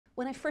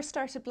When I first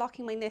started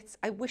blocking my knits,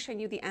 I wish I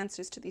knew the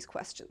answers to these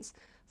questions.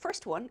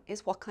 First one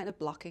is, what kind of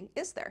blocking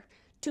is there?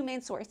 Two main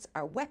sorts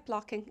are wet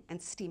blocking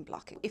and steam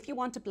blocking. If you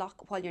want to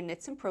block while your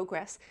knit's in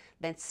progress,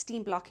 then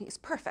steam blocking is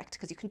perfect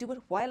because you can do it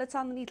while it's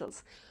on the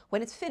needles.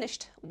 When it's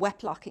finished, wet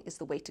blocking is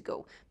the way to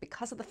go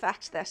because of the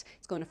fact that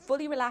it's going to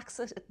fully relax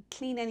it,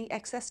 clean any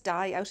excess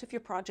dye out of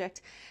your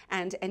project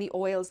and any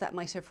oils that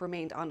might have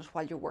remained on it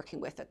while you're working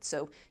with it.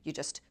 So you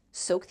just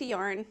soak the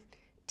yarn,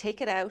 take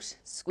it out,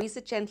 squeeze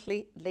it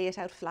gently, lay it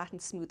out flat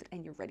and smooth it,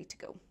 and you're ready to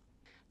go.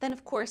 Then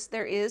of course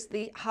there is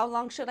the how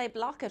long should I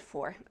block it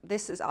for?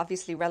 This is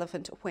obviously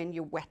relevant when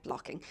you're wet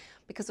blocking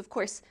because of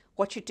course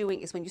what you're doing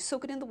is when you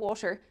soak it in the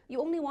water,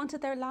 you only want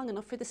it there long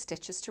enough for the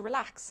stitches to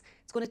relax.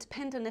 It's going to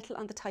depend a little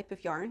on the type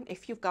of yarn.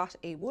 If you've got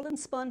a woolen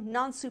spun,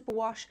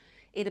 non-superwash,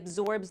 it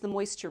absorbs the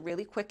moisture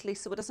really quickly,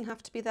 so it doesn't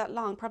have to be that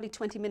long. Probably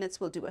 20 minutes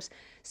will do it.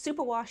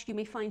 Superwash, you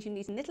may find you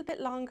need a little bit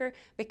longer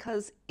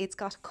because it's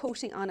got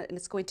coating on it and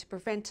it's going to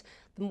prevent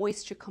the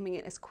moisture coming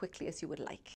in as quickly as you would like.